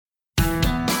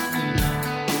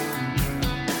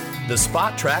the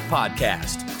Spot Track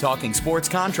Podcast, talking sports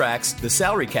contracts, the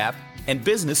salary cap, and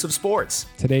business of sports.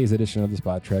 Today's edition of the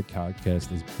Spot Track Podcast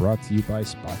is brought to you by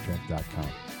SpotTrack.com.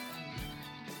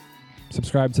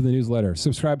 Subscribe to the newsletter.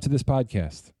 Subscribe to this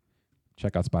podcast.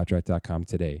 Check out SpotTrack.com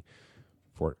today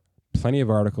for plenty of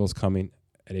articles coming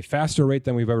at a faster rate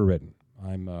than we've ever written.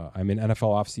 I'm in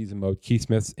NFL offseason mode. Keith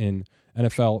Smith's in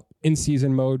NFL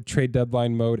in-season mode, trade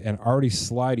deadline mode, and already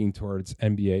sliding towards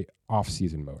NBA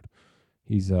offseason mode.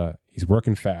 He's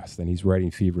working fast, and he's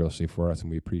writing feverishly for us, and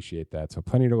we appreciate that. So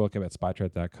plenty to look at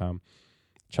SpotTrack.com.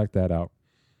 Check that out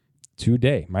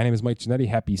today. My name is Mike Ginnitti.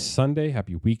 Happy Sunday.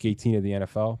 Happy Week 18 of the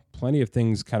NFL. Plenty of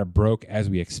things kind of broke as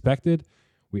we expected.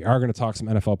 We are going to talk some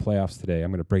NFL playoffs today.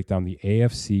 I'm going to break down the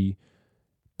AFC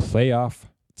Playoff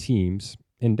teams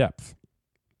in depth.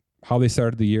 How they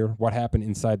started the year, what happened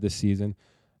inside this season,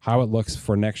 how it looks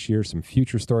for next year, some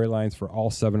future storylines for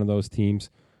all 7 of those teams,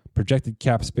 projected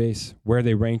cap space, where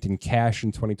they ranked in cash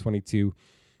in 2022,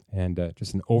 and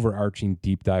just an overarching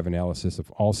deep dive analysis of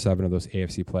all 7 of those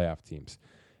AFC playoff teams.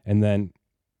 And then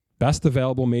best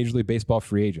available Major League Baseball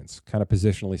free agents, kind of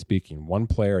positionally speaking, one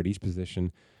player at each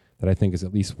position that I think is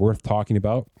at least worth talking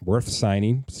about, worth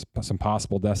signing, some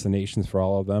possible destinations for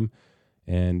all of them.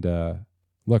 And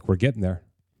look, we're getting there.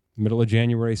 Middle of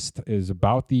January is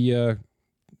about the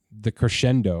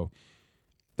crescendo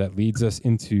that leads us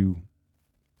into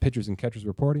pitchers and catchers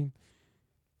reporting,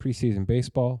 preseason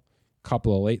baseball,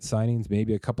 couple of late signings,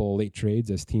 maybe a couple of late trades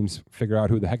as teams figure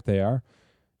out who the heck they are,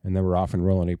 and then we're off and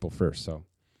rolling April 1st. So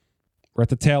we're at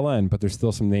the tail end, but there's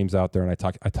still some names out there, and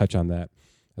I touch on that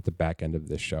at the back end of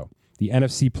this show. The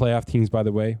NFC playoff teams, by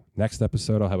the way, next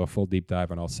episode I'll have a full deep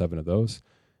dive on all 7 of those,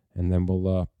 and then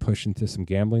we'll push into some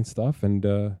gambling stuff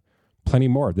and plenty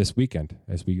more this weekend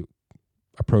as we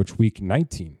approach Week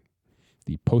 19,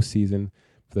 the postseason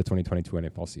for the 2022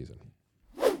 NFL season.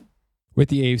 With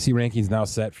the AFC rankings now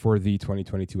set for the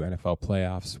 2022 NFL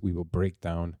playoffs, we will break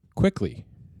down quickly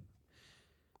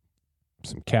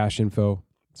some cash info,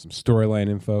 some storyline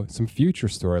info, some future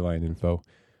storyline info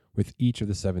with each of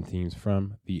the 7 teams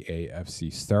from the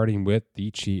AFC, starting with the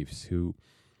Chiefs, who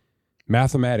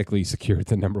mathematically secured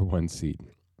the number 1 seed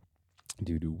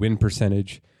due to win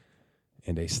percentage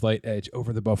and a slight edge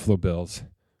over the Buffalo Bills.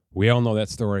 We all know that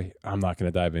story. I'm not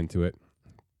going to dive into it.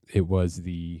 It was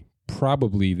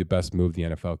probably the best move the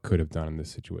NFL could have done in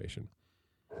this situation.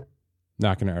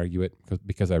 Not going to argue it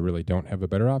because I really don't have a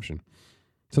better option.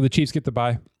 So the Chiefs get the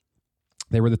bye.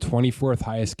 They were the 24th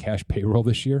highest cash payroll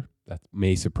this year. That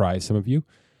may surprise some of you.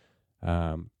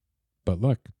 But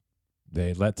look,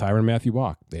 they let Tyrann Mathieu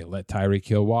walk. They let Tyreek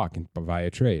Hill walk via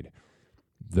trade.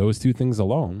 Those 2 things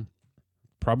alone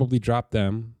probably dropped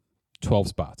them 12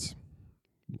 spots,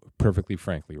 perfectly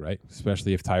frankly, right?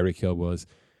 Especially if Tyreek Hill was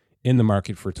in the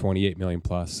market for $28 million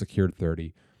plus, secured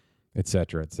 30, et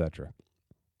cetera, et cetera.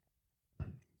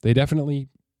 They definitely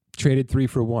traded 3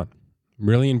 for 1,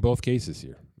 really in both cases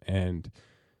here. And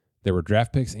there were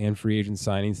draft picks and free agent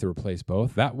signings to replace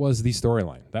both. That was the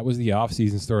storyline. That was the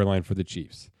offseason storyline for the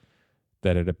Chiefs,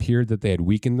 that it appeared that they had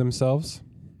weakened themselves,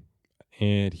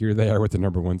 and here they are with the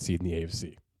number 1 seed in the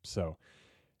AFC. So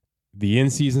the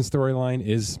in-season storyline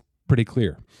is pretty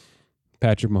clear.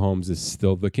 Patrick Mahomes is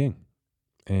still the king.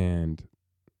 And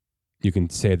you can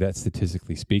say that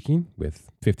statistically speaking with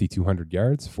 5,200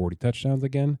 yards, 40 touchdowns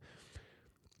again.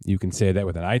 You can say that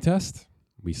with an eye test.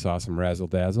 We saw some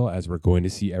razzle-dazzle, as we're going to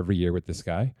see every year with this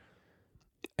guy.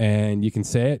 And you can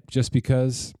say it just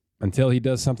because until he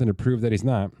does something to prove that he's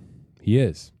not, he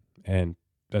is. And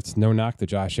that's no knock to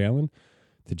Josh Allen,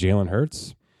 to Jalen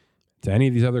Hurts, to any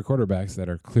of these other quarterbacks that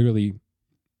are clearly,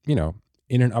 in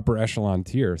an upper echelon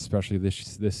tier, especially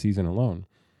this season alone.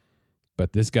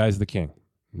 But this guy's the king.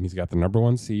 He's got the number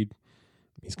 1 seed.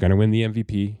 He's going to win the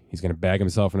MVP. He's going to bag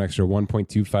himself an extra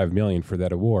 $1.25 million for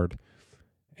that award.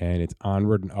 And it's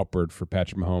onward and upward for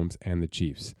Patrick Mahomes and the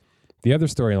Chiefs. The other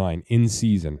storyline in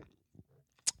season,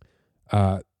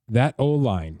 that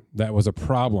O-line, that was a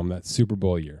problem that Super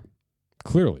Bowl year.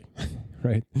 Clearly,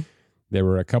 right? There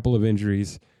were a couple of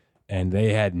injuries, and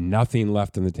they had nothing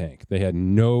left in the tank. They had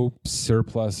no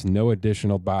surplus, no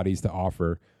additional bodies to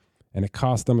offer, and it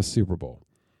cost them a Super Bowl.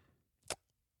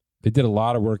 They did a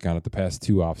lot of work on it the past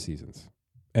 2 off seasons,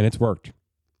 and it's worked.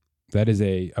 That is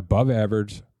a above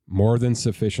average, more than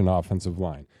sufficient offensive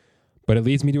line. But it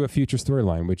leads me to a future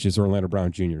storyline, which is Orlando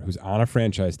Brown Jr., who's on a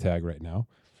franchise tag right now.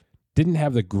 Didn't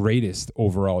have the greatest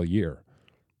overall year,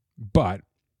 but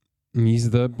he's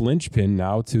the linchpin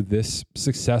now to this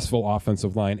successful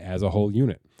offensive line as a whole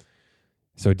unit.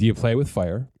 So do you play with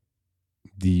fire?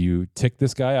 Do you tick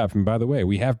this guy off? And by the way,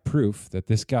 we have proof that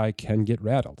this guy can get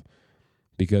rattled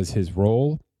because his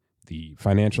role, the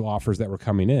financial offers that were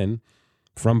coming in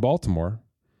from Baltimore,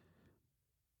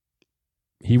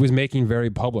 he was making very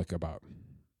public about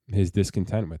his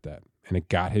discontent with that. And it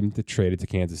got him to trade it to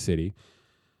Kansas City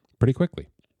pretty quickly.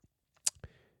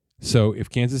 So if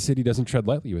Kansas City doesn't tread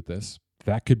lightly with this,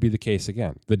 that could be the case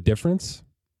again. The difference,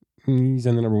 he's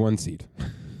in the number 1 seed,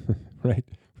 right?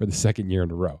 For the second year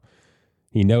in a row.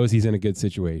 He knows he's in a good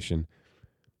situation.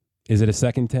 Is it a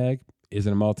second tag? Is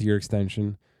it a multi-year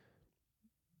extension?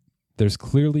 There's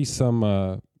clearly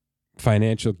some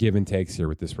financial give and takes here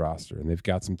with this roster, and they've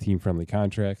got some team-friendly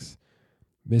contracts.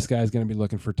 This guy's going to be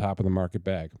looking for top-of-the-market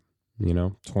bag,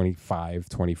 25,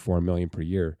 24 million per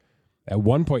year. At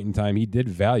one point in time, he did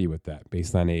value at that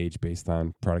based on age, based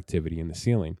on productivity and the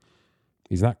ceiling.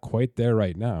 He's not quite there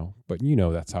right now, but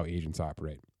that's how agents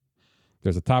operate.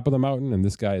 There's a top of the mountain, and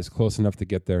this guy is close enough to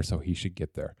get there, so he should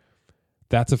get there.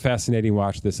 That's a fascinating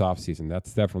watch this offseason.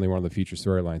 That's definitely one of the future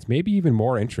storylines. Maybe even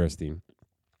more interesting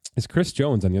is Chris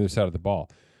Jones on the other side of the ball,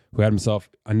 who had himself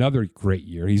another great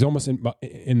year. He's almost in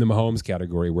the Mahomes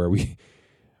category where we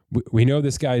know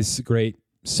this guy's great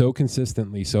so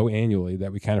consistently, so annually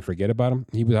that we kind of forget about him.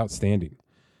 He was outstanding.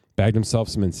 Bagged himself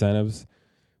some incentives,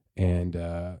 and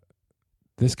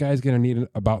this guy's going to need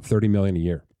about $30 million a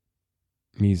year.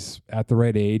 He's at the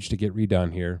right age to get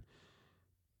redone here.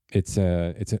 It's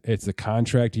a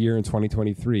contract year in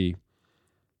 2023.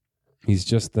 He's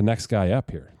just the next guy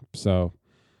up here. So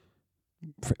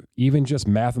even just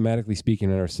mathematically speaking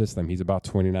in our system, he's about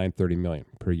 29, 30 million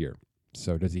per year.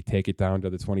 So does he take it down to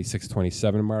the 26,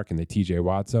 27 mark in the TJ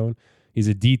Watt zone? He's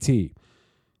a DT.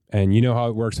 And you know how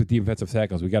it works with defensive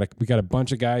tackles. We got a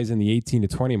bunch of guys in the 18 to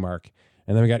 20 mark,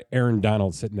 and then we got Aaron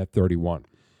Donald sitting at 31.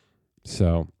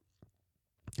 So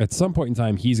at some point in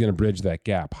time, he's going to bridge that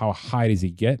gap. How high does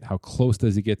he get? How close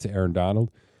does he get to Aaron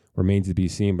Donald? Remains to be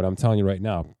seen. But I'm telling you right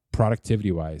now,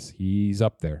 productivity-wise, he's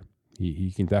up there.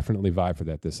 He can definitely vie for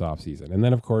that this offseason. And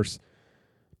then, of course,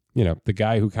 the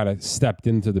guy who kind of stepped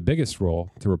into the biggest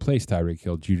role to replace Tyreek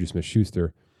Hill, Juju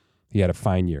Smith-Schuster, he had a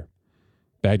fine year.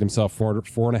 Bagged himself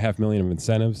 $4.5 million of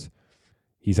incentives.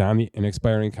 He's on an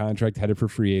expiring contract, headed for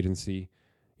free agency.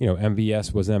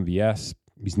 MVS was MVS.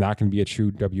 He's not going to be a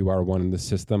true WR1 in the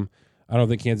system. I don't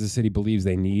think Kansas City believes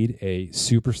they need a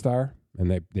superstar,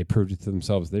 and they proved it to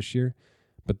themselves this year.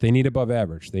 But they need above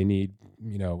average. They need,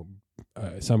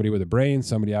 somebody with a brain,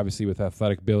 somebody obviously with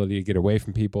athletic ability to get away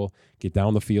from people, get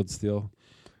down the field still,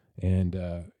 and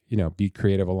be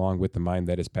creative along with the mind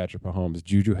that is Patrick Mahomes.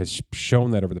 Juju has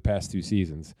shown that over the past 2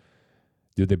 seasons.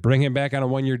 Do they bring him back on a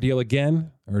 1-year deal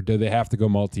again, or do they have to go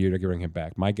multi-year to bring him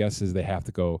back? My guess is they have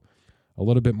to go a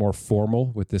little bit more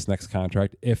formal with this next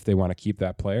contract if they want to keep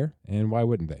that player. And why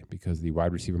wouldn't they? Because the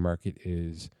wide receiver market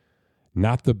is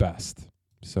not the best.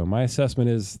 So my assessment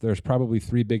is there's probably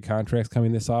 3 big contracts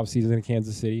coming this offseason in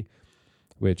Kansas City,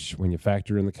 which when you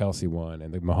factor in the Kelsey one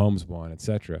and the Mahomes one, et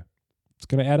cetera, it's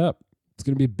going to add up. It's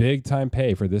going to be big time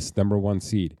pay for this number 1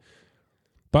 seed.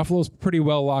 Buffalo's pretty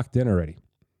well locked in already,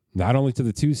 not only to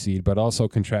the 2 seed, but also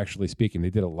contractually speaking. They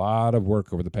did a lot of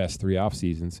work over the past 3 off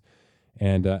seasons.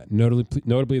 And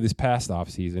notably this past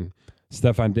offseason,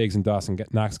 Stephon Diggs and Dawson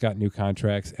Knox got new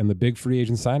contracts, and the big free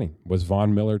agent signing was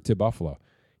Von Miller to Buffalo.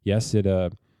 Yes, it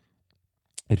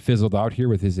fizzled out here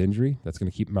with his injury. That's going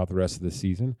to keep him out the rest of the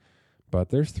season. But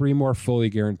there's 3 more fully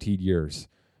guaranteed years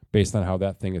based on how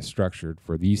that thing is structured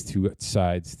for these 2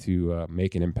 sides to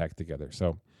make an impact together.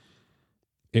 So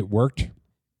it worked,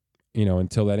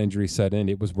 until that injury set in.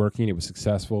 It was working. It was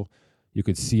successful. You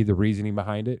could see the reasoning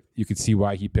behind it. You could see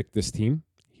why he picked this team.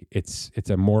 It's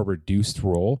a more reduced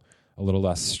role, a little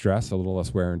less stress, a little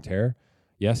less wear and tear.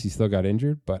 Yes, he still got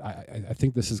injured, but I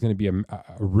think this is going to be a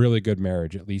really good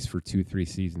marriage, at least for 2-3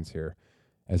 seasons here,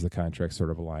 as the contract sort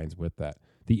of aligns with that.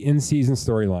 The in-season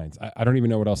storylines, I don't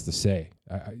even know what else to say.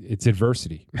 It's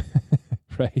adversity,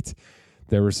 right?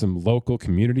 There were some local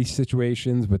community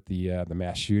situations with the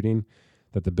mass shooting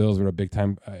that the Bills were a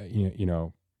big-time,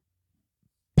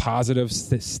 positive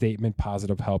statement,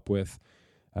 positive help with,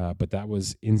 but that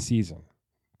was in season.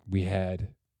 We had,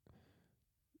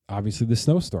 obviously, the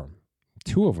snowstorm.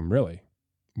 2 of them, really.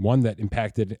 One that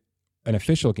impacted an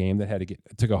official game that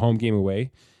took a home game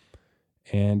away,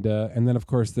 and then, of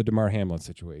course, the Damar Hamlin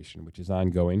situation, which is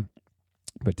ongoing,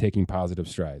 but taking positive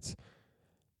strides.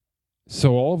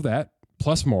 So all of that,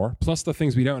 plus more, plus the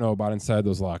things we don't know about inside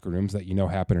those locker rooms that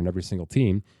happen in every single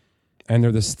team, and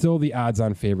they're still the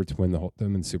odds-on favorite to win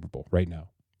the Super Bowl right now,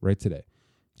 right today.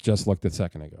 Just looked a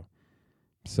second ago.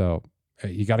 So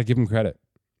you got to give them credit,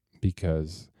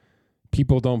 because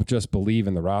people don't just believe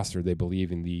in the roster, they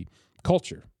believe in the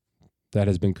culture that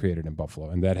has been created in Buffalo,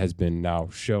 and that has been now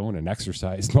shown and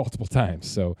exercised multiple times.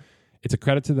 So it's a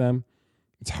credit to them.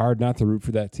 It's hard not to root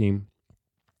for that team.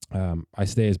 I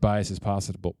stay as biased as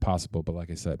possible, but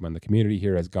like I said, when the community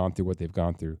here has gone through what they've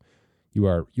gone through, you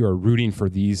are rooting for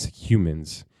these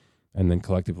humans and then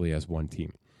collectively as one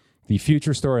team. The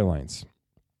future storylines.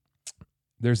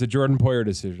 There's a Jordan Poyer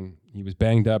decision. He was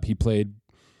banged up. He played,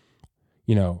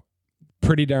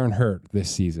 pretty darn hurt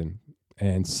this season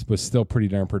and was still pretty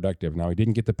darn productive. Now, he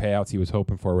didn't get the payouts he was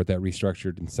hoping for with that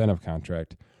restructured incentive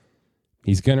contract.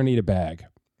 He's going to need a bag.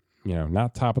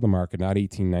 Not top of the market, not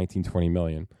 18, 19, 20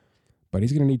 million, but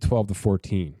he's going to need 12 to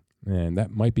 14. And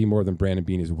that might be more than Brandon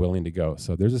Beane is willing to go.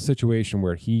 So there's a situation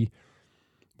where he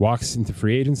walks into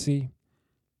free agency.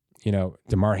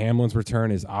 DeMar Hamlin's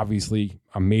return is obviously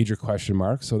a major question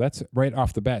mark. So that's right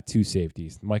off the bat, 2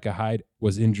 safeties. Micah Hyde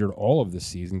was injured all of this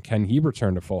season. Can he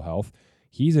return to full health?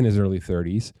 He's in his early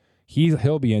 30s.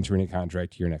 He'll be entering a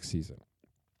contract year next season.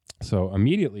 So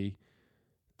immediately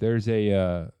there's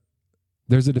a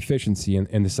deficiency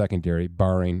in the secondary,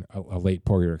 barring a late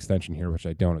Poyer extension here, which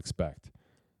I don't expect.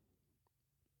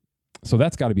 So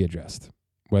that's got to be addressed.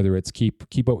 Whether it's keep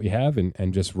what we have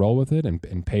and just roll with it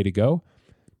and pay to go,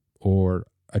 or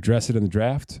address it in the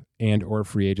draft and or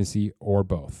free agency, or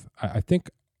both. I think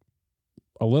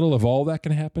a little of all that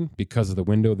can happen because of the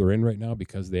window they're in right now,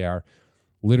 because they are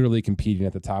literally competing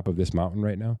at the top of this mountain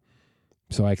right now.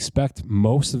 So I expect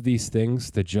most of these things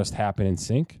to just happen in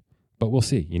sync, but we'll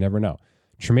see. You never know.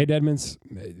 Tremaine Edmonds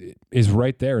is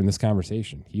right there in this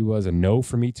conversation. He was a no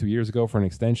for me 2 years ago for an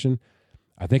extension.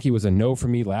 I think he was a no for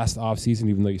me last offseason,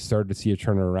 even though you started to see a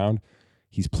turnaround.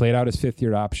 He's played out his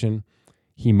 5th-year option.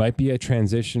 He might be a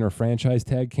transition or franchise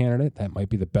tag candidate. That might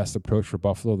be the best approach for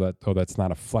Buffalo, though that's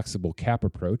not a flexible cap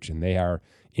approach, and they are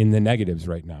in the negatives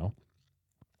right now.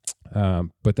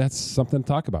 But that's something to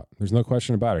talk about. There's no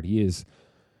question about it. He is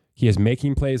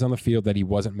making plays on the field that he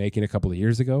wasn't making a couple of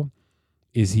years ago.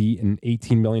 Is he an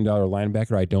 $18 million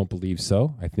linebacker? I don't believe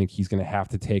so. I think he's going to have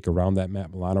to take around that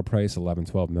Matt Milano price,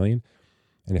 $11-12 million.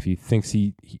 And if he thinks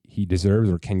he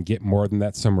deserves or can get more than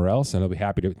that somewhere else, and he'll be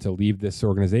happy to leave this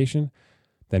organization,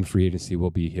 then free agency will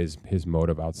be his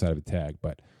motive outside of the tag.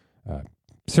 But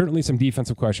certainly some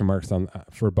defensive question marks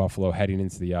for Buffalo heading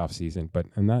into the offseason, but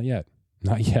not yet.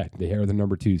 Not yet. They are the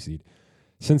number 2 seed.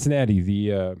 Cincinnati,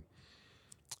 the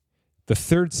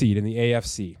 3rd seed in the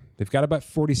AFC. They've got about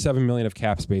 $47 million of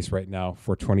cap space right now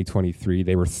for 2023.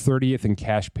 They were 30th in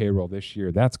cash payroll this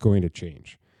year. That's going to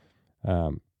change.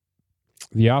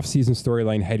 The offseason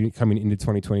storyline coming into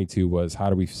 2022 was, how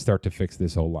do we start to fix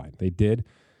this whole line? They did.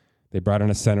 They brought in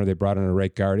a center. They brought in a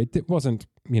right guard. It wasn't,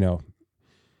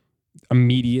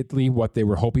 immediately what they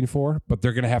were hoping for, but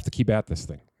they're going to have to keep at this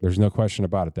thing. There's no question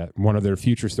about it. That one of their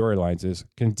future storylines is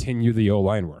continue the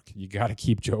O-line work. You got to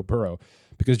keep Joe Burrow,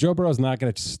 because Joe Burrow is not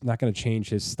going to change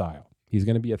his style. He's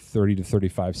going to be a 30 to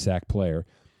 35 sack player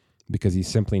because he's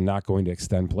simply not going to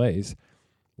extend plays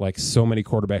like so many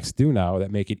quarterbacks do now that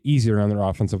make it easier on their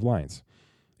offensive lines.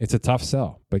 It's a tough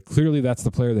sell, but clearly that's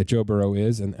the player that Joe Burrow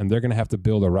is, and they're going to have to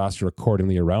build a roster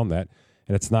accordingly around that,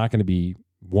 and it's not going to be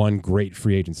one great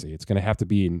free agency. It's going to have to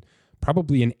be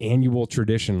probably an annual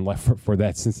tradition left for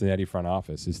that Cincinnati front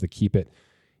office, is to keep it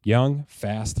young,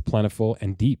 fast, plentiful,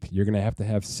 and deep. You're going to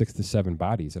have 6 to 7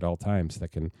 bodies at all times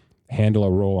that can handle a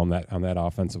role on that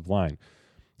offensive line.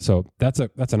 So that's an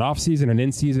offseason, an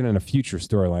in-season, and a future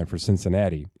storyline for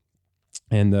Cincinnati.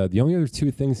 And the only other 2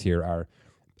 things here are,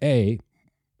 A,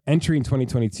 entering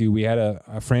 2022, we had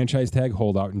a franchise tag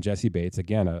holdout in Jesse Bates,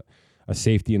 again, a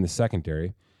safety in the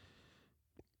secondary.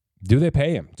 Do they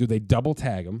pay him? Do they double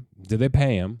tag him? Do they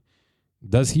pay him?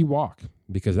 Does he walk?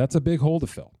 Because that's a big hole to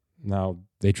fill. Now,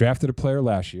 they drafted a player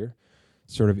last year,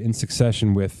 sort of in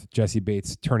succession with Jesse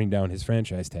Bates turning down his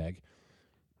franchise tag.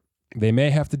 They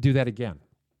may have to do that again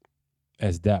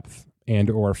as depth, and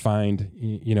or find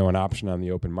an option on the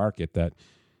open market that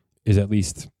is at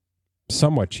least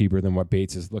somewhat cheaper than what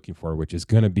Bates is looking for, which is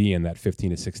going to be in that 15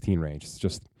 to 16 range. It's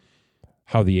just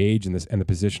how the age and the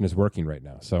position is working right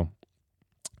now. So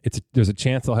there's a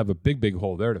chance they'll have a big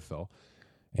hole there to fill,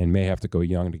 and may have to go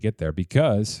young to get there,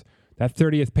 because that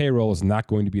 30th payroll is not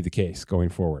going to be the case going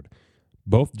forward.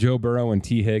 Both Joe Burrow and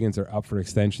T. Higgins are up for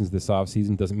extensions this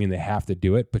offseason. Doesn't mean they have to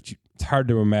do it, but it's hard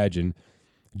to imagine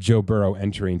Joe Burrow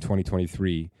entering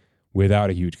 2023 without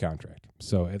a huge contract.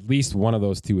 So at least one of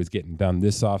those 2 is getting done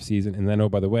this offseason. And then, oh,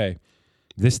 by the way,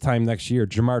 this time next year,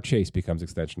 Jamar Chase becomes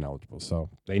extension eligible. So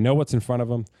they know what's in front of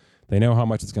them. They know how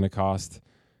much it's going to cost.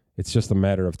 It's just a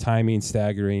matter of timing,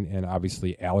 staggering, and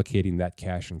obviously allocating that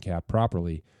cash and cap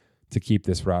properly to keep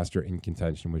this roster in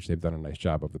contention, which they've done a nice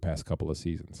job of the past couple of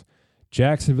seasons.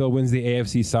 Jacksonville wins the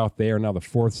AFC South. They are now the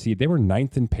 4th seed. They were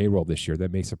 9th in payroll this year.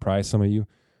 That may surprise some of you.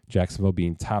 Jacksonville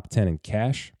being top 10 in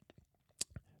cash.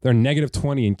 they're negative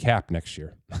 20 in cap next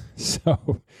year.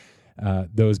 So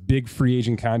those big free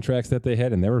agent contracts that they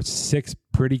had, and there were 6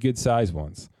 pretty good size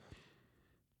ones.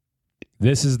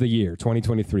 This is the year,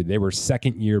 2023. They were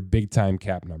second-year big-time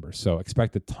cap numbers. So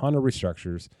expect a ton of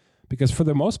restructures because for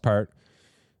the most part,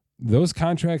 those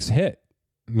contracts hit.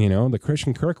 You know, the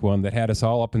Christian Kirk one that had us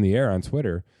all up in the air on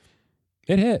Twitter,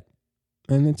 it hit.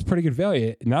 And it's pretty good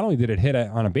value. Not only did it hit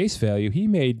on a base value, he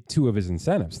made 2 of his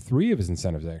incentives, 3 of his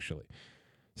incentives, actually.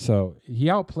 So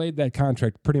he outplayed that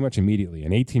contract pretty much immediately.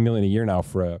 And $18 million a year now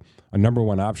for a number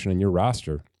one option in your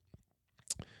roster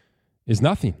is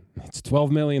nothing. It's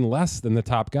 $12 million less than the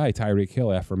top guy, Tyreek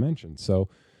Hill, aforementioned. So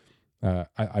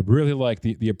I really like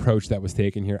the approach that was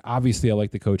taken here. Obviously, I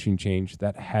like the coaching change.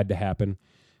 That had to happen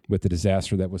with the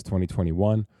disaster that was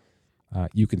 2021.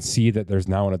 You can see that there's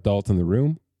now an adult in the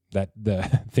room, that the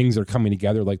things are coming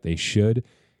together like they should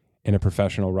in a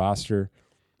professional roster.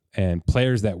 And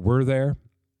players that were there,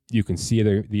 you can see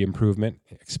the improvement,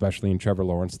 especially in Trevor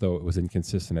Lawrence, though it was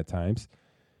inconsistent at times.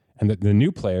 And the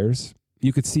new players,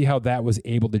 you could see how that was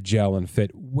able to gel and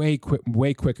fit way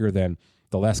quicker than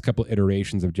the last couple of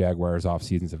iterations of Jaguars off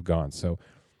seasons have gone. So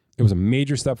it was a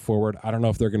major step forward. I don't know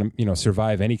if they're going to,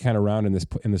 survive any kind of round in this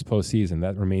postseason.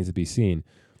 That remains to be seen.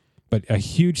 But a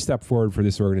huge step forward for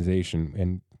this organization.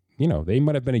 And, they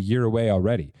might have been a year away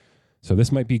already. So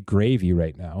this might be gravy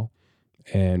right now.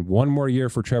 And one more year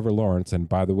for Trevor Lawrence. And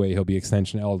by the way, he'll be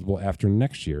extension eligible after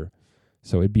next year.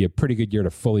 So it'd be a pretty good year to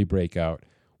fully break out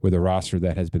with a roster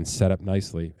that has been set up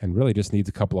nicely and really just needs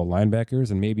a couple of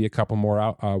linebackers and maybe a couple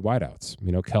more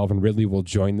wideouts. Calvin Ridley will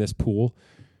join this pool.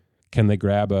 Can they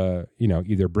grab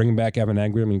either bring back Evan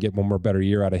Engram and get one more better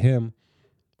year out of him,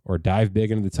 or dive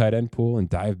big into the tight end pool and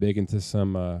dive big into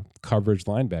some coverage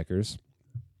linebackers?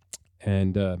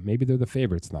 And maybe they're the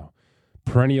favorites now.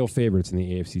 Perennial favorites in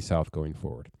the AFC South going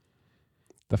forward.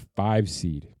 The 5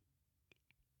 seed,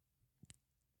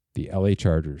 the LA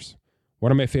Chargers.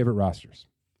 One of my favorite rosters.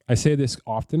 I say this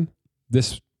often.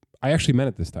 I actually meant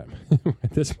it this time.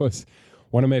 This was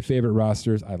one of my favorite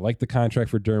rosters. I like the contract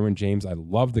for Derwin James. I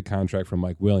love the contract for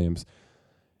Mike Williams.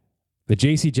 The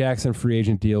J.C. Jackson free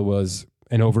agent deal was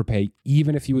an overpay,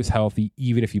 even if he was healthy,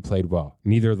 even if he played well.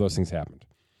 Neither of those things happened.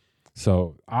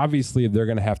 So obviously they're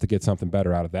going to have to get something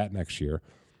better out of that next year,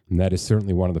 and that is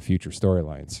certainly one of the future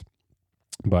storylines.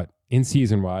 But in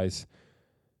season-wise,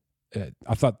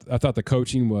 I thought the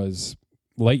coaching was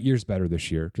light years better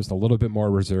this year, just a little bit more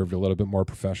reserved, a little bit more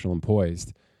professional and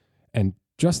poised. And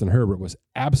Justin Herbert was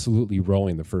absolutely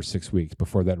rolling the first 6 weeks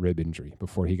before that rib injury,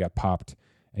 before he got popped.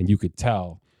 And you could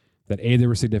tell that A, there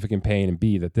was significant pain, and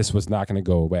B, that this was not going to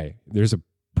go away. There's a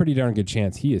pretty darn good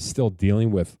chance he is still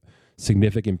dealing with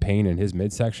significant pain in his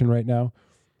midsection right now,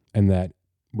 and that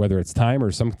whether it's time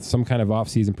or some kind of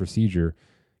off-season procedure,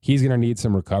 he's going to need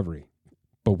some recovery.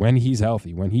 But when he's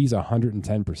healthy, when he's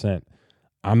 110%,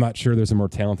 I'm not sure there's a more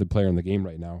talented player in the game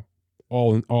right now.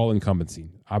 All incumbency.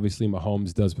 Obviously,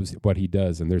 Mahomes does what he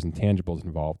does, and there's intangibles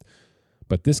involved.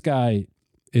 But this guy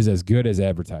is as good as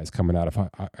advertised coming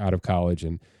out of college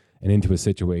and into a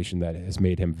situation that has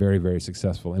made him very, very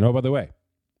successful. And oh, by the way,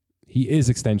 he is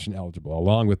extension eligible,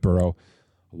 along with Burrow,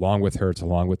 along with Hurts,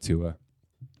 along with Tua.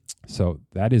 So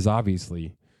that is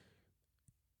obviously,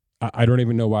 I don't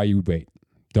even know why you would wait.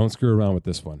 Don't screw around with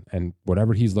this one. And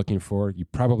whatever he's looking for, you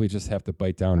probably just have to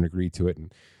bite down and agree to it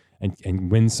and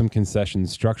win some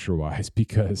concessions structure-wise,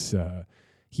 because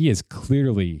he is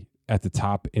clearly at the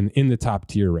top, in the top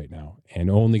tier right now,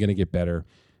 and only going to get better,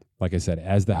 like I said,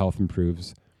 as the health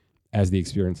improves, as the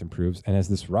experience improves, and as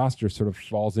this roster sort of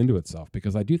falls into itself,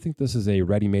 because I do think this is a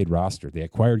ready-made roster. They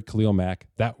acquired Khalil Mack.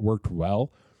 That worked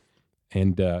well.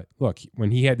 And look,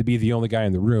 when he had to be the only guy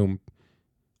in the room,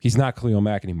 he's not Khalil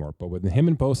Mack anymore. But when him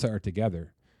and Bosa are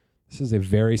together, this is a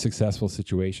very successful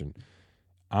situation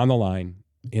on the line,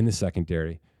 in the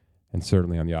secondary, and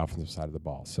certainly on the offensive side of the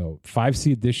ball. So 5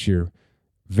 seed this year.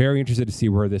 Very interested to see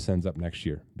where this ends up next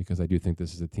year, because I do think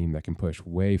this is a team that can push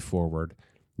way forward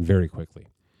very quickly.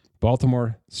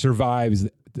 Baltimore survives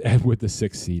with the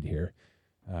 6th seed here.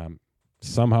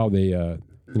 Somehow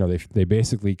they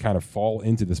basically kind of fall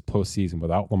into this postseason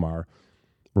without Lamar.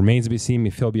 Remains to be seen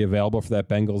if he'll be available for that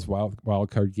Bengals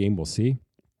wild card game. We'll see.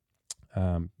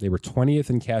 They were 20th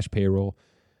in cash payroll.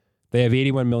 They have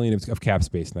 $81 million of cap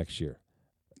space next year.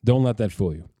 Don't let that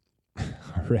fool you.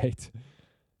 All right.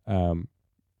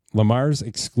 Lamar's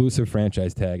exclusive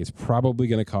franchise tag is probably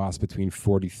going to cost between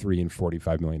 $43 and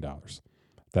 $45 million.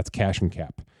 That's cash and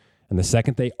cap. And the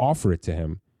second they offer it to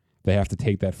him, they have to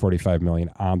take that $45 million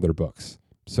on their books.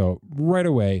 So right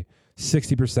away,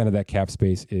 60% of that cap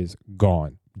space is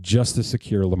gone, just to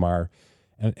secure Lamar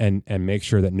and make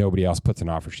sure that nobody else puts an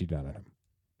offer sheet down on him.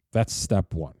 That's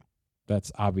step one.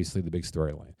 That's obviously the big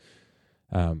storyline.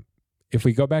 If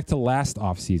we go back to last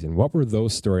offseason, what were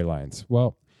those storylines?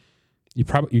 Well,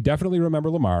 you definitely remember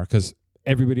Lamar because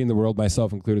everybody in the world,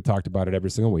 myself included, talked about it every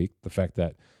single week. The fact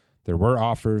that there were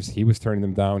offers, he was turning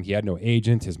them down. He had no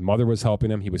agent. His mother was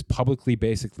helping him. He was publicly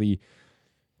basically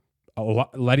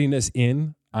letting us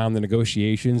in on the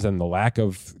negotiations and the lack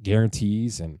of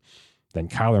guarantees. And then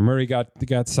Kyler Murray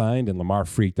got signed, and Lamar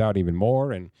freaked out even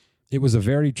more. And it was a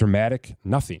very dramatic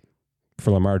nothing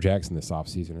for Lamar Jackson this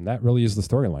offseason. And that really is the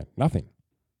storyline. Nothing.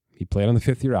 He played on the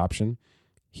fifth-year option.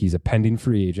 He's a pending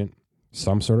free agent.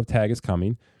 Some sort of tag is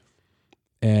coming.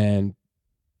 And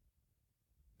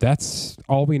that's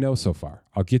all we know so far.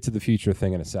 I'll get to the future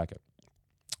thing in a second.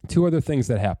 Two other things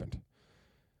that happened.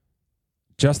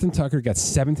 Justin Tucker got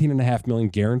 $17.5 million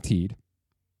guaranteed.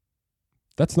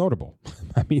 That's notable.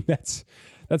 I mean, that's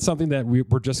something that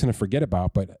we're just going to forget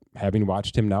about. But having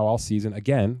watched him now all season,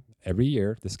 again, every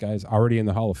year, this guy's already in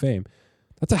the Hall of Fame.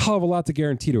 That's a hell of a lot to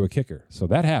guarantee to a kicker. So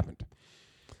that happened.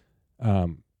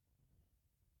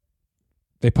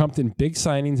 They pumped in big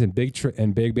signings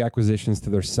and big acquisitions to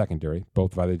their secondary,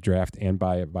 both by the draft and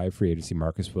by free agency.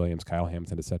 Marcus Williams, Kyle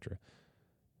Hamilton, etc.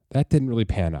 That didn't really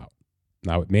pan out.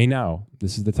 Now, it may now.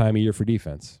 This is the time of year for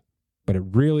defense. But it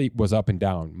really was up and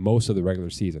down most of the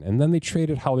regular season. And then they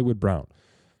traded Hollywood Brown.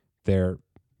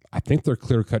 I think their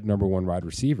clear-cut number one wide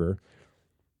receiver.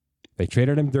 They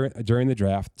traded him during the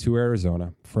draft to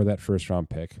Arizona for that first-round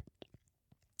pick.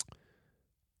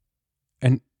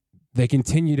 And they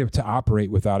continue to operate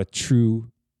without a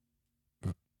true,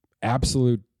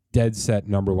 absolute, dead-set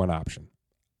number one option.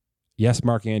 Yes,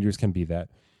 Mark Andrews can be that.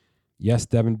 Yes,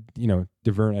 Devin,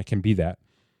 DuVernay can be that.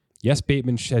 Yes,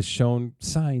 Bateman has shown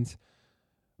signs,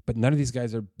 but none of these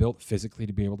guys are built physically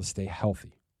to be able to stay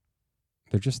healthy.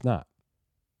 They're just not.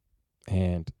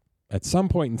 And at some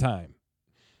point in time,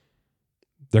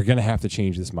 they're going to have to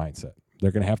change this mindset.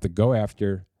 They're going to have to go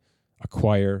after,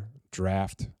 acquire,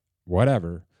 draft,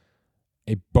 whatever,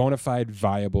 a bona fide,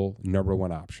 viable number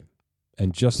one option,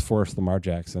 and just force Lamar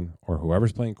Jackson or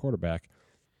whoever's playing quarterback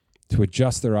to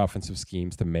adjust their offensive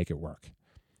schemes to make it work.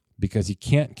 Because you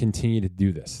can't continue to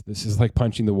do this. This is like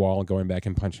punching the wall and going back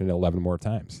and punching it 11 more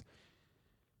times.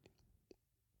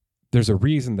 There's a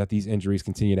reason that these injuries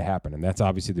continue to happen, and that's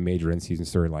obviously the major in-season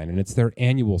storyline, and it's their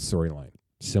annual storyline,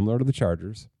 similar to the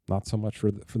Chargers, not so much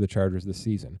for the Chargers this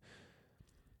season.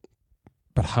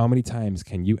 But how many times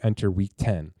can you enter Week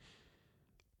 10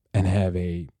 and have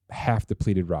a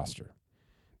half-depleted roster,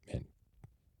 and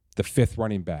the fifth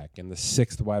running back, and the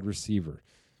sixth wide receiver?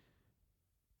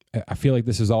 I feel like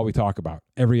this is all we talk about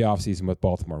every offseason with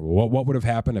Baltimore. What would have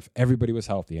happened if everybody was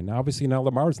healthy? And obviously now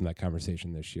Lamar's in that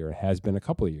conversation this year. It has been a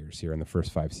couple of years here in the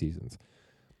first 5 seasons.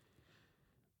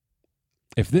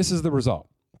 If this is the result,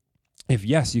 if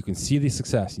yes, you can see the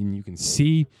success and you can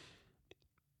see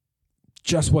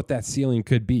just what that ceiling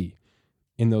could be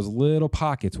in those little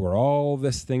pockets where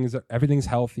everything's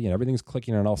healthy and everything's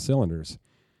clicking on all cylinders.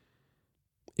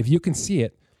 If you can see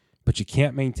it, but you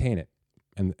can't maintain it,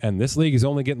 and this league is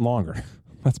only getting longer.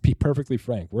 Let's be perfectly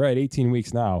frank. We're at 18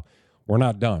 weeks now. We're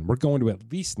not done. We're going to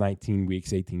at least 19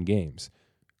 weeks, 18 games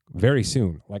very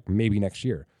soon, like maybe next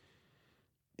year.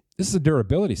 This is a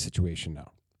durability situation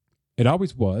now. It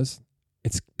always was.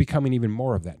 It's becoming even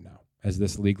more of that now as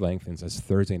this league lengthens, as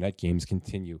Thursday night games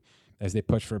continue, as they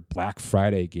push for Black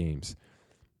Friday games,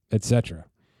 etc.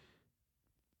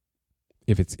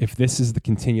 If this is the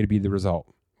continue to be the result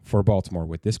for Baltimore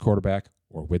with this quarterback,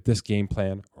 or with this game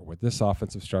plan, or with this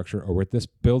offensive structure, or with this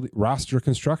roster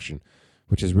construction,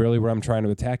 which is really where I'm trying to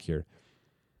attack here,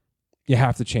 you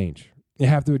have to change. You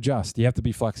have to adjust. You have to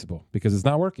be flexible because it's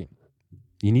not working.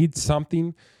 You need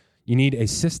something. You need a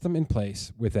system in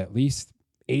place with at least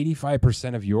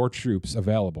 85% of your troops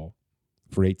available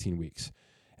for 18 weeks.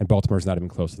 And Baltimore's not even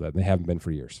close to that. They haven't been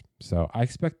for years. So I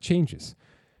expect changes.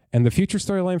 And the future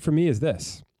storyline for me is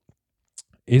this.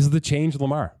 Is the change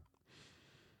Lamar?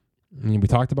 I mean, we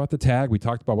talked about the tag. We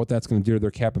talked about what that's going to do to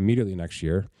their cap immediately next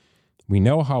year. We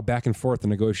know how back and forth the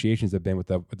negotiations have been with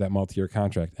that multi-year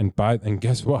contract. And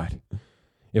guess what?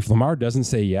 If Lamar doesn't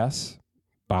say yes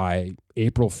by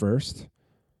April 1st,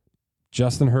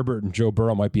 Justin Herbert and Joe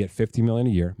Burrow might be at $50 million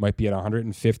a year, might be at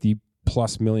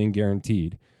 $150+ million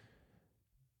guaranteed.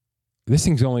 This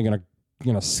thing's only going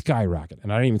to skyrocket.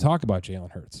 And I didn't even talk about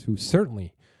Jalen Hurts, who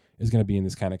certainly is going to be in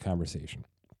this kind of conversation.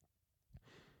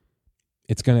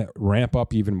 It's going to ramp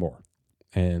up even more.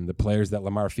 And the players that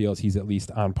Lamar feels he's at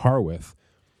least on par with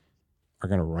are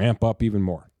going to ramp up even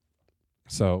more.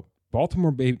 So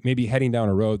Baltimore may be heading down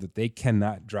a road that they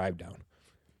cannot drive down.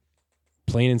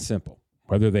 Plain and simple.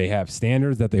 Whether they have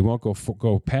standards that they won't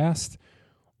go past,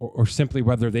 or simply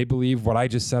whether they believe what I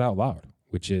just said out loud,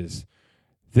 which is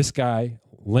this guy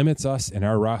limits us in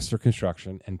our roster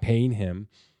construction, and paying him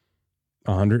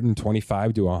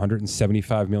 125 to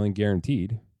 175 million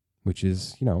guaranteed, which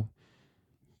is,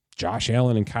 Josh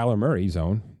Allen and Kyler Murray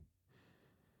zone,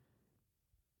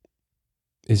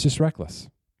 is just reckless.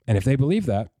 And if they believe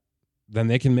that, then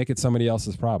they can make it somebody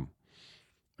else's problem.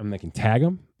 And they can tag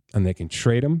him, and they can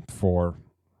trade him for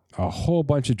a whole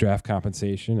bunch of draft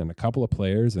compensation and a couple of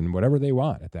players and whatever they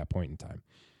want at that point in time.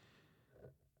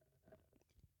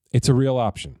 It's a real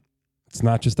option. It's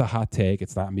not just a hot take.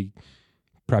 It's not me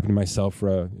prepping myself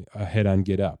for a hit on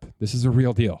Get Up. This is a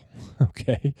real deal,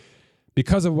 okay?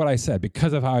 Because of what I said,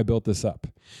 because of how I built this up.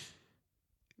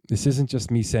 This isn't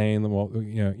just me saying, well,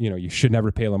 you should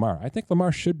never pay Lamar. I think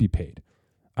Lamar should be paid.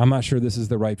 I'm not sure this is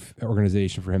the right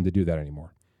organization for him to do that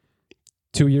anymore.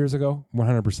 2 years ago,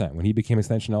 100%. When he became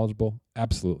extension eligible,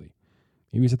 absolutely.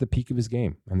 He was at the peak of his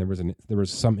game, and there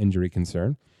was some injury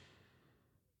concern.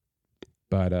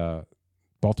 But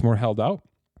Baltimore held out,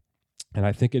 and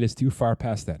I think it is too far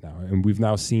past that now. And we've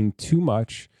now seen too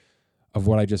much of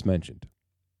what I just mentioned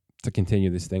to continue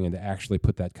this thing and to actually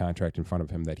put that contract in front of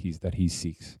him that he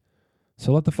seeks.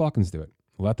 So let the Falcons do it.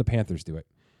 Let the Panthers do it.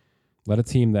 Let a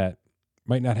team that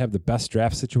might not have the best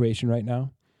draft situation right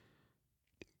now,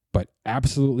 but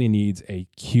absolutely needs a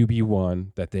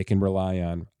QB1 that they can rely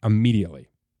on immediately,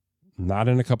 not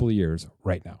in a couple of years,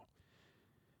 right now.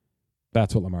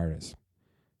 That's what Lamar is.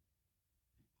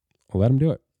 Let him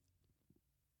do it.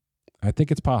 I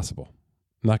think it's possible.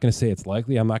 I'm not going to say it's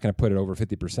likely. I'm not going to put it over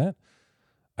 50%.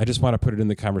 I just want to put it in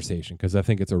the conversation because I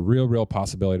think it's a real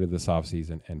possibility this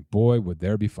offseason, and boy, would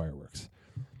there be fireworks.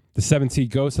 The 7th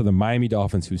seed goes to the Miami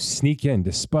Dolphins, who sneak in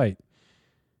despite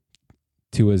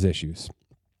Tua's issues.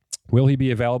 Will he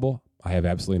be available? I have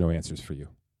absolutely no answers for you.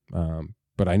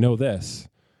 But I know this.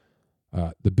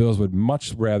 The Bills would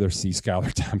much rather see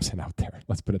Skylar Thompson out there.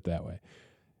 Let's put it that way.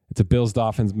 It's a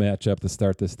Bills-Dolphins matchup to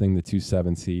start this thing, the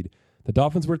 2-7 seed. The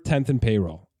Dolphins were 10th in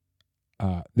payroll.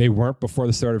 They weren't before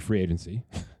the start of free agency,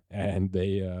 and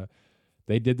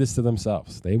they did this to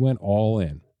themselves. They went all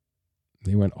in.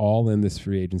 They went all in this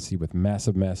free agency with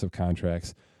massive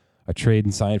contracts, a trade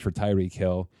and sign for Tyreek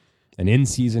Hill, an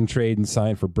in-season trade and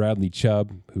sign for Bradley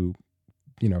Chubb, who,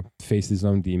 faced his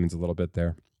own demons a little bit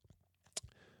there.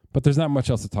 But there's not much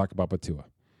else to talk about but Tua.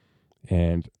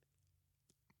 And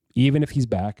even if he's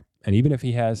back, and even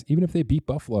if they beat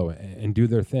Buffalo and do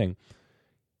their thing,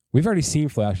 we've already seen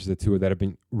flashes of Tua that have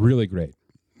been really great.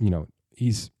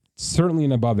 He's certainly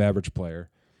an above-average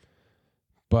player.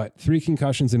 But 3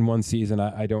 concussions in one season,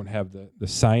 I don't have the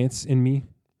science in me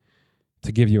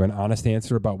to give you an honest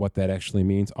answer about what that actually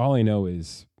means. All I know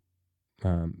is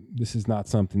this is not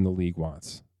something the league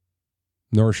wants.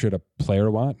 Nor should a player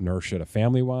want, nor should a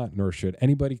family want, nor should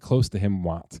anybody close to him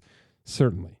want,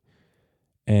 certainly.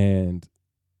 And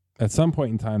at some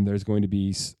point in time, there's going to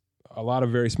be a lot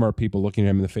of very smart people looking at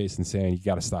him in the face and saying, you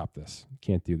got to stop this. You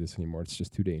can't do this anymore. It's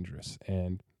just too dangerous.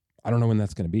 And I don't know when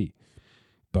that's going to be.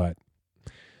 But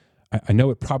I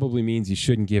know it probably means you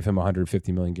shouldn't give him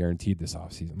 $150 million guaranteed this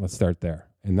offseason. Let's start there.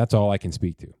 And that's all I can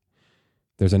speak to.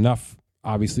 There's enough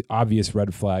obvious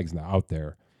red flags now out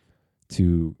there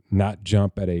to not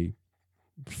jump at a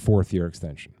 4th-year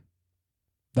extension.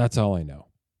 That's all I know.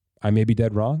 I may be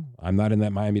dead wrong. I'm not in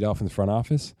that Miami Dolphins front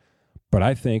office. But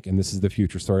I think, and this is the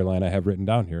future storyline I have written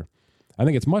down here, I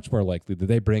think it's much more likely that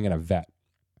they bring in a vet.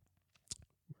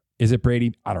 Is it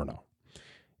Brady? I don't know.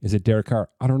 Is it Derek Carr?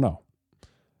 I don't know.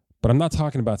 But I'm not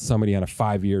talking about somebody on a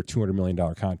 5-year, $200 million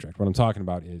contract. What I'm talking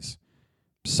about is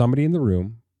somebody in the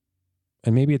room,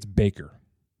 and maybe it's Baker.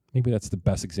 Maybe that's the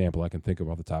best example I can think of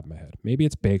off the top of my head. Maybe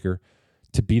it's Baker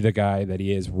to be the guy that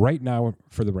he is right now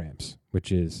for the Rams,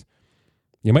 which is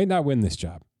you might not win this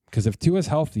job because if Tua's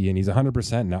healthy and he's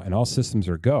 100% now and all systems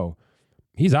are go,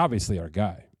 he's obviously our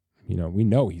guy. We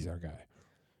know he's our guy.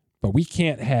 But we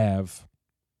can't have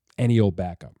any old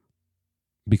backup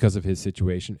because of his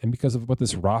situation and because of what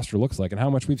this roster looks like and how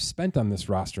much we've spent on this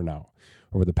roster now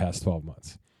over the past 12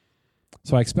 months.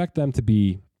 So I expect them to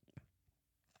be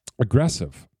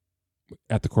aggressive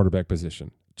at the quarterback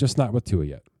position, just not with Tua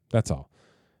yet. That's all.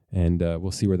 And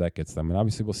we'll see where that gets them. And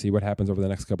obviously we'll see what happens over the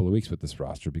next couple of weeks with this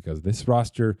roster because this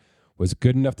roster was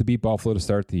good enough to beat Buffalo to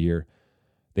start the year.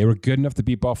 They were good enough to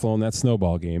beat Buffalo in that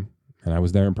snowball game, and I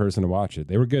was there in person to watch it.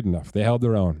 They were good enough. They held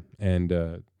their own.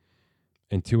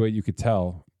 And Tua, you could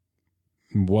tell,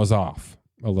 was off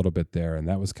a little bit there, and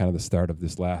that was kind of the start of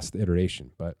this last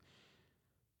iteration. But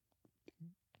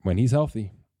when he's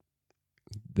healthy,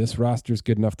 this roster is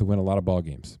good enough to win a lot of ball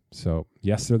games. So,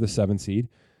 yes, they're the 7th seed,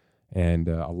 and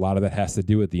a lot of that has to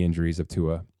do with the injuries of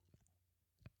Tua.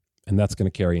 And that's going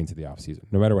to carry into the offseason.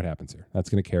 No matter what happens here, that's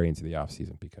going to carry into the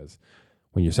offseason because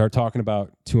when you start talking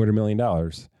about $200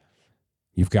 million,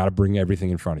 you've got to bring everything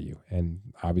in front of you. And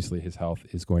obviously his health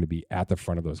is going to be at the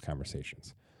front of those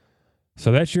conversations.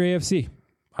 So that's your AFC.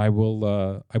 I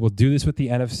will do this with the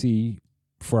NFC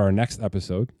for our next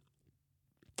episode.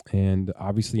 And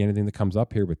obviously anything that comes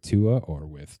up here with Tua or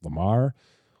with Lamar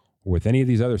or with any of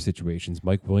these other situations,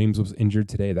 Mike Williams was injured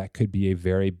today. That could be a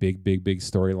very big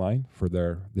storyline for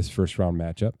this first round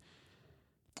matchup.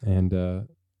 And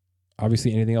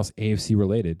obviously anything else AFC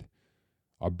related,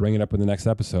 I'll bring it up in the next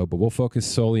episode, but we'll focus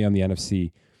solely on the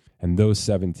NFC and those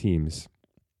 7 teams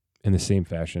in the same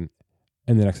fashion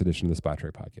in the next edition of the Spot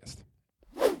Trade Podcast.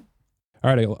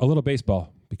 All right, a little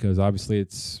baseball, because obviously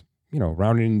it's,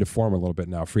 rounding into form a little bit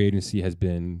now. Free agency has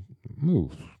been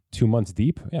 2 months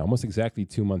deep. Yeah, almost exactly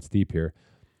 2 months deep here.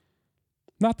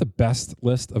 Not the best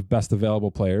list of best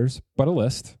available players, but a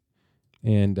list.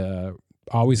 And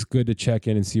always good to check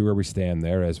in and see where we stand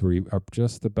there, as we are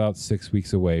just about 6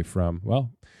 weeks away from,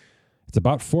 it's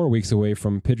about 4 weeks away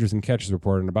from pitchers and catchers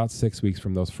report and about 6 weeks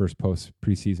from those first post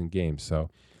preseason games. So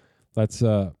let's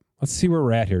see where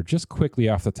we're at here. Just quickly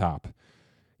off the top.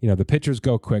 The pitchers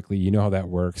go quickly. You know how that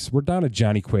works. We're down to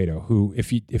Johnny Cueto, who,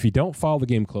 if you don't follow the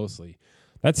game closely,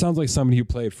 that sounds like somebody who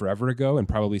played forever ago and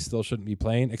probably still shouldn't be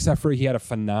playing, except for he had a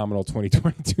phenomenal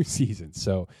 2022 season.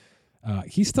 So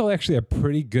he's still actually a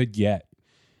pretty good get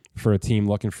for a team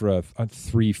looking for a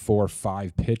 3, 4,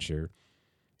 5 pitcher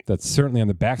that's certainly on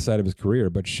the backside of his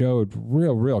career, but showed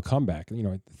real comeback.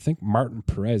 I think Martin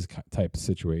Perez type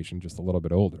situation, just a little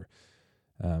bit older.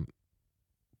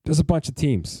 There's a bunch of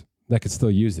teams that could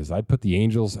still use this. I'd put the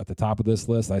Angels at the top of this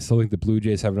list. I still think the Blue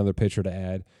Jays have another pitcher to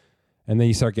add. And then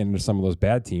you start getting into some of those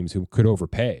bad teams who could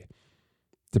overpay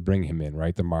to bring him in,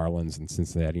 right? The Marlins and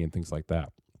Cincinnati and things like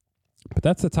that. But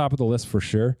that's the top of the list for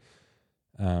sure.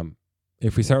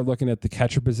 If we start looking at the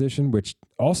catcher position, which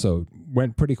also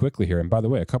went pretty quickly here, and by the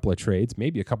way, a couple of trades,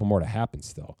 maybe a couple more to happen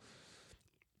still.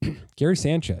 Gary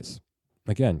Sanchez,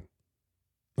 again,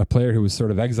 a player who was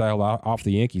sort of exiled off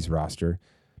the Yankees roster,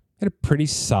 had a pretty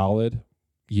solid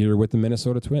year with the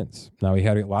Minnesota Twins. Now, he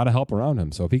had a lot of help around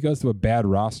him, so if he goes to a bad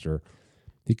roster,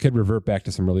 he could revert back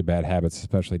to some really bad habits,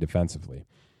 especially defensively.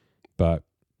 But,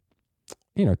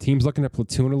 teams looking at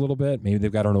platoon a little bit. Maybe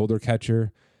they've got an older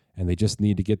catcher, and they just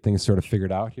need to get things sort of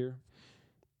figured out here.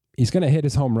 He's going to hit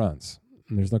his home runs,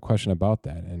 and there's no question about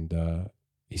that. And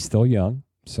he's still young,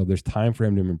 so there's time for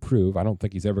him to improve. I don't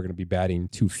think he's ever going to be batting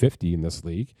 .250 in this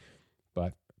league,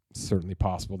 but it's certainly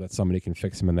possible that somebody can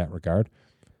fix him in that regard.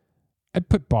 I'd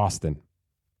put Boston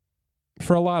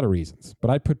for a lot of reasons, but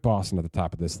I'd put Boston at the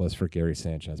top of this list for Gary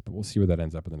Sanchez, but we'll see where that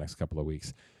ends up in the next couple of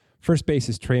weeks. First base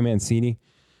is Trey Mancini,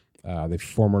 the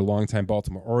former longtime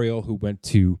Baltimore Oriole who went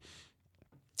to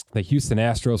the Houston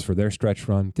Astros for their stretch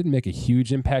run. Didn't make a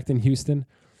huge impact in Houston.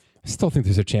 I still think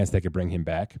there's a chance they could bring him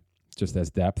back just as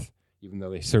depth, even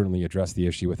though they certainly addressed the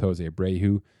issue with Jose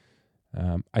Abreu.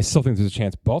 I still think there's a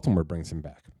chance Baltimore brings him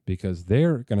back because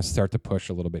they're going to start to push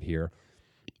a little bit here.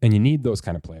 And you need those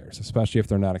kind of players, especially if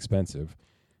they're not expensive.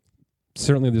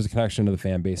 Certainly there's a connection to the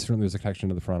fan base. Certainly there's a connection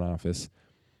to the front office.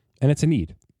 And it's a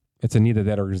need. It's a need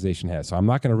that organization has. So I'm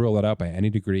not going to rule it out by any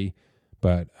degree.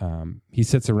 But he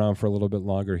sits around for a little bit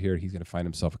longer here. He's going to find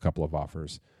himself a couple of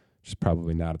offers, which is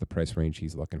probably not at the price range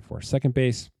he's looking for. Second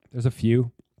base, there's a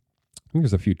few. I think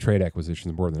there's a few trade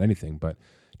acquisitions more than anything. But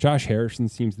Josh Harrison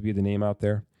seems to be the name out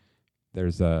there.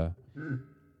 There's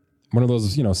one of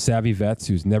those, savvy vets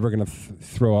who's never going to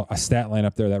throw a stat line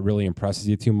up there that really impresses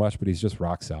you too much, but he's just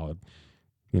rock solid.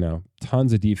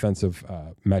 Tons of defensive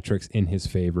metrics in his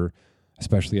favor,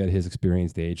 especially at his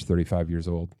experienced age, 35 years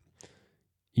old.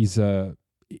 He's going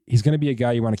to be a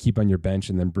guy you want to keep on your bench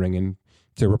and then bring in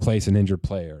to replace an injured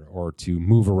player or to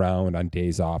move around on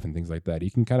days off and things like that. He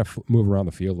can kind of move around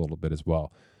the field a little bit as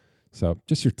well. So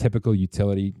just your typical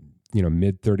utility,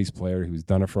 mid-30s player who's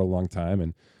done it for a long time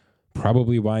and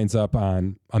probably winds up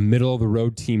on a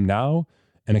middle-of-the-road team now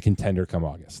and a contender come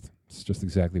August. It's just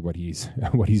exactly what he's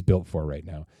built for right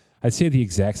now. I'd say the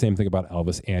exact same thing about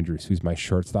Elvis Andrus, who's my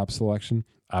shortstop selection.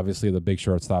 Obviously, the big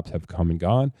shortstops have come and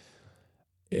gone,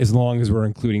 as long as we're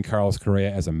including Carlos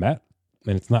Correa as a Met,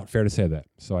 and it's not fair to say that.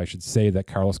 So I should say that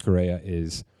Carlos Correa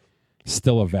is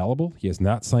still available. He has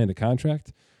not signed a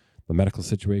contract. The medical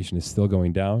situation is still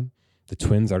going down. The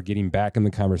Twins are getting back in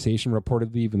the conversation,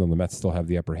 reportedly, even though the Mets still have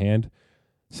the upper hand.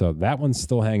 So that one's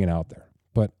still hanging out there.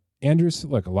 But Andrus,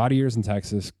 look, a lot of years in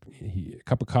Texas, a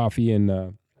cup of coffee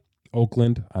in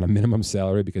Oakland on a minimum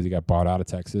salary because he got bought out of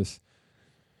Texas.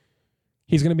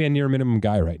 He's going to be a near minimum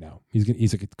guy right now.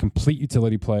 He's a complete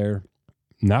utility player,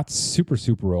 not super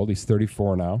old. He's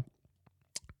 34 now.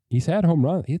 he's had home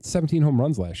runs. He had 17 home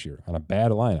runs last year on a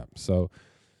bad lineup. So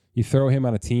you throw him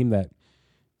on a team that,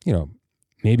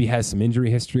 maybe has some injury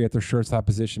history at their shortstop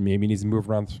position. Maybe needs to move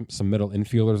around some middle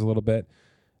infielders a little bit.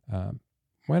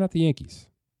 Why not the Yankees?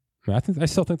 I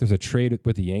still think there's a trade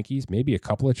with the Yankees, maybe a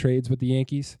couple of trades with the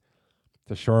Yankees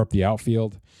to shore up the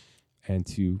outfield and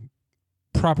to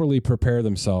properly prepare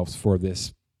themselves for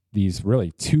these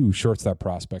really two shortstop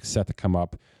prospects set to come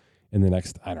up in the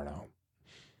next,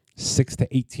 6 to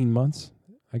 18 months,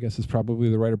 I guess is probably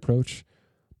the right approach.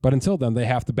 But until then, they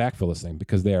have to backfill this thing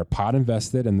because they are pot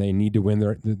invested and they need to win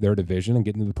their division and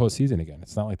get into the postseason again.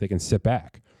 It's not like they can sit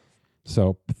back.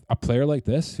 So a player like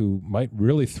this who might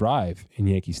really thrive in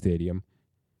Yankee Stadium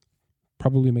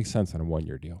probably makes sense on a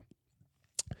 1-year deal.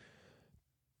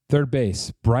 Third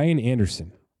base, Brian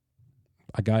Anderson,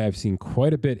 a guy I've seen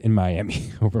quite a bit in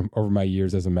Miami over my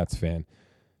years as a Mets fan.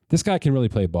 This guy can really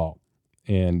play ball.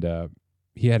 And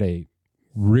he had a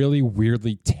really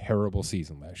weirdly terrible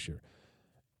season last year.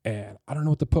 And I don't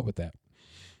know what to put with that.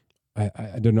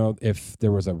 I don't know if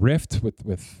there was a rift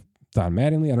with Don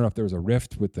Mattingly. I don't know if there was a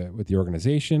rift with the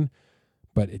organization,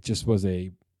 but it just was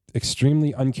a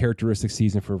extremely uncharacteristic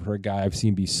season for a guy I've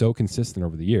seen be so consistent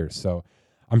over the years. So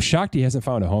I'm shocked he hasn't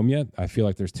found a home yet. I feel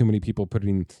like there's too many people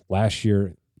putting last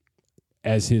year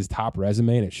as his top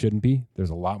resume, and it shouldn't be. There's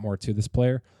a lot more to this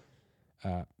player.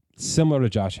 Similar to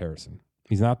Josh Harrison.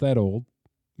 He's not that old.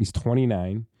 He's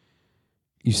 29.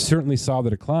 You certainly saw the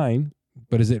decline,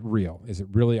 but is it real? Is it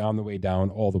really on the way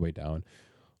down, all the way down?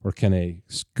 Or can a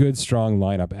good, strong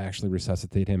lineup actually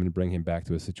resuscitate him and bring him back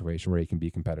to a situation where he can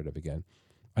be competitive again?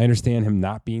 I understand him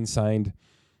not being signed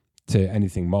to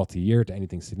anything multi-year, to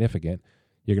anything significant.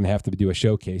 You're going to have to do a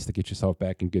showcase to get yourself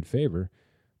back in good favor,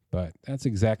 but that's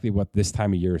exactly what this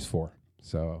time of year is for.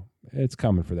 So it's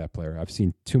coming for that player. I've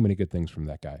seen too many good things from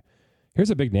that guy.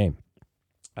 Here's a big name.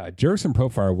 Jurickson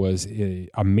Profar was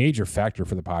a major factor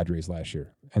for the Padres last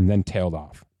year and then tailed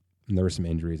off. And there were some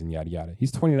injuries and yada, yada.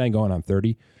 He's 29 going on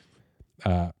 30.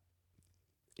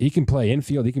 He can play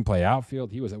infield. He can play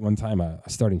outfield. He was at one time a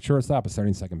starting shortstop, a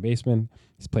starting second baseman.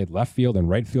 He's played left field and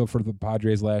right field for the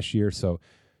Padres last year. So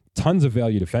tons of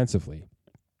value defensively.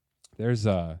 There's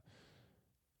a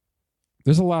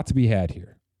lot to be had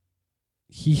here.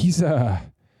 He's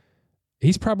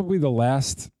probably the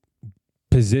last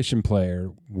position player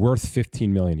worth $15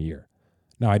 million a year.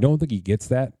 Now, I don't think he gets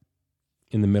that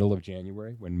in the middle of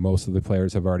January when most of the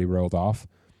players have already rolled off.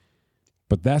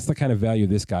 But that's the kind of value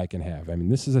this guy can have. I mean,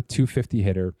 this is a 250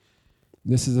 hitter.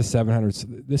 This is a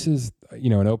 700. This is,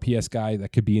 an OPS guy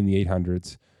that could be in the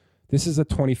 800s. This is a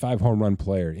 25 home run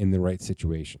player in the right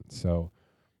situation. So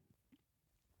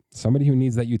somebody who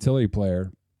needs that utility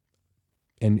player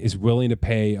and is willing to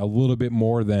pay a little bit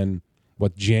more than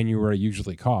what January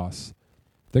usually costs,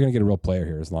 they're going to get a real player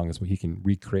here as long as he can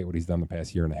recreate what he's done the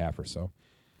past year and a half or so.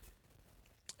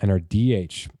 And our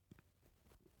DH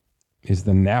is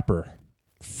the napper,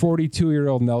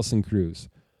 42-year-old Nelson Cruz,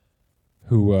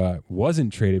 who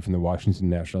wasn't traded from the Washington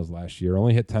Nationals last year,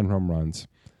 only hit 10 home runs.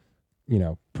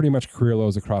 Pretty much career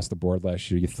lows across the board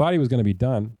last year. You thought he was going to be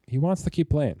done. He wants to keep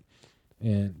playing.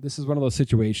 And this is one of those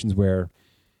situations where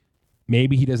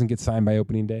maybe he doesn't get signed by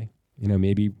opening day.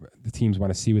 Maybe the teams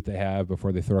want to see what they have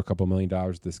before they throw a couple $1 million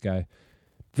at this guy.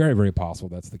 Very, very possible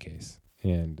that's the case.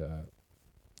 And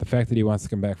the fact that he wants to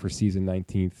come back for season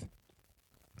 19th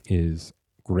is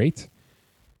great.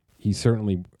 He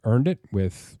certainly earned it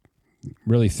with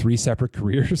really 3 separate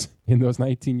careers in those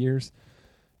 19 years.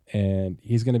 And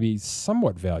he's going to be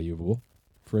somewhat valuable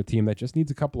for a team that just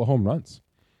needs a couple of home runs.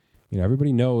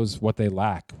 Everybody knows what they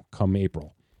lack come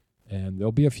April. And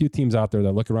there'll be a few teams out there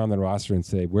that look around the roster and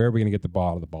say, where are we going to get the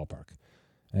ball out of the ballpark?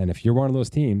 And if you're one of those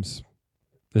teams,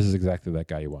 this is exactly that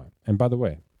guy you want. And by the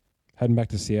way, heading back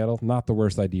to Seattle, not the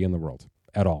worst idea in the world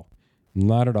at all.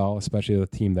 Not at all, especially the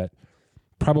team that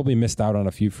probably missed out on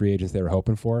a few free agents they were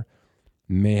hoping for.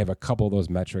 May have a couple of those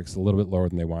metrics a little bit lower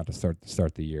than they want to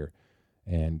start the year.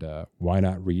 And why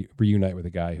not reunite with a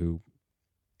guy who,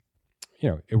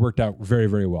 it worked out very,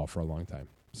 very well for a long time.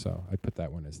 So I put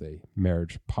that one as a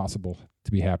marriage possible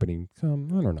to be happening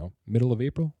middle of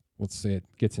April. Let's say it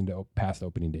gets into past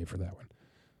opening day for that one.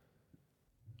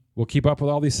 We'll keep up with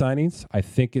all these signings. I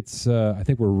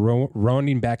think we're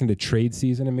rounding back into trade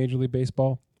season in Major League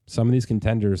Baseball. Some of these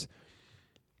contenders,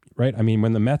 right? I mean,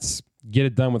 when the Mets get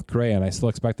it done with Correa, and I still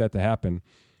expect that to happen,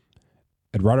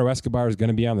 Eduardo Escobar is going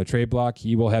to be on the trade block.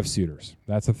 He will have suitors.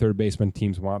 That's the third baseman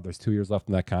teams want. There's 2 years left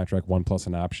in that contract, 1 plus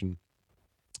an option.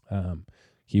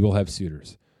 He will have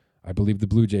suitors. I believe the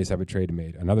Blue Jays have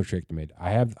another trade made.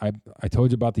 I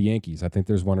told you about the Yankees. I think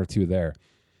there's 1 or 2 there.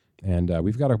 And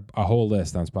we've got a whole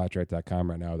list on Spotrac.com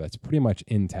right now that's pretty much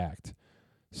intact.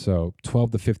 So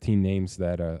 12 to 15 names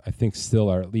that I think still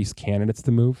are at least candidates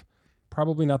to move.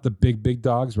 Probably not the big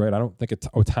dogs, right? I don't think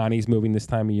Ohtani's moving this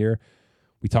time of year.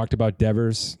 We talked about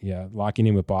Devers, locking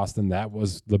in with Boston. That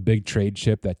was the big trade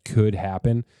chip that could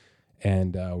happen.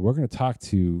 And we're going to talk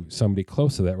to somebody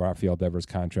close to that Rafael Devers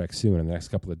contract soon in the next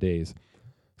couple of days.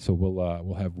 So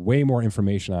we'll have way more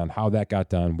information on how that got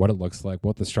done, what it looks like,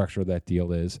 what the structure of that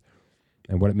deal is,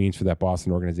 and what it means for that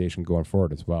Boston organization going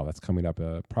forward as well. That's coming up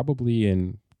probably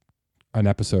in an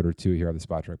episode or two here of the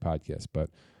Spotrac podcast.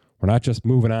 But we're not just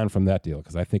moving on from that deal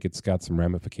because I think it's got some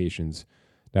ramifications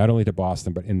not only to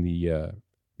Boston but in the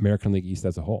American League East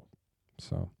as a whole.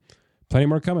 So plenty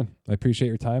more coming. I appreciate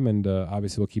your time, and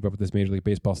obviously we'll keep up with this Major League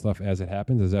Baseball stuff as it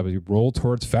happens, as we roll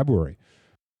towards February.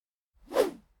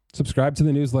 Subscribe to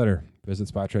the newsletter. Visit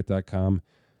Spotrac.com.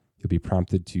 You'll be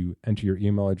prompted to enter your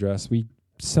email address. We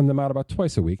send them out about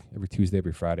twice a week, every Tuesday,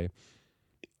 every Friday.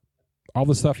 All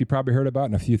the stuff you probably heard about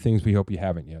and a few things we hope you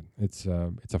haven't yet. It's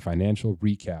a financial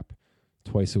recap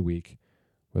twice a week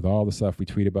with all the stuff we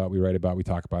tweet about, we write about, we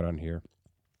talk about on here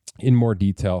in more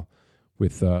detail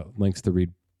with links to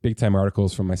read big-time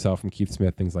articles from myself, from Keith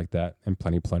Smith, things like that, and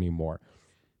plenty more.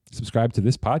 Subscribe to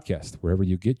this podcast wherever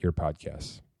you get your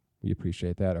podcasts. We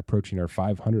appreciate that. Approaching our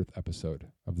 500th episode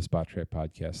of the Spotrac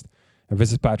podcast. And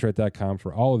visit Spotrac.com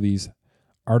for all of these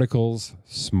articles,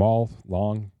 small,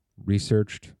 long,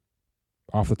 researched,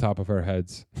 off the top of our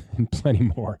heads, and plenty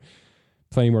more.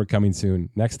 Plenty more coming soon.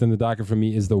 Next in the docket for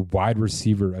me is the wide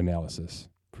receiver analysis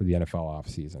for the NFL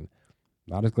offseason.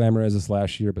 Not as glamorous as this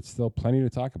last year, but still plenty to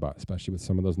talk about, especially with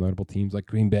some of those notable teams like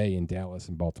Green Bay and Dallas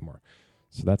and Baltimore.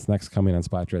 So that's next coming on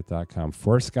Spotrac.com.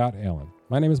 For Scott Allen,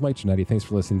 my name is Mike Ginnitti. Thanks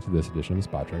for listening to this edition of the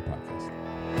Spotrac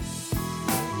Podcast.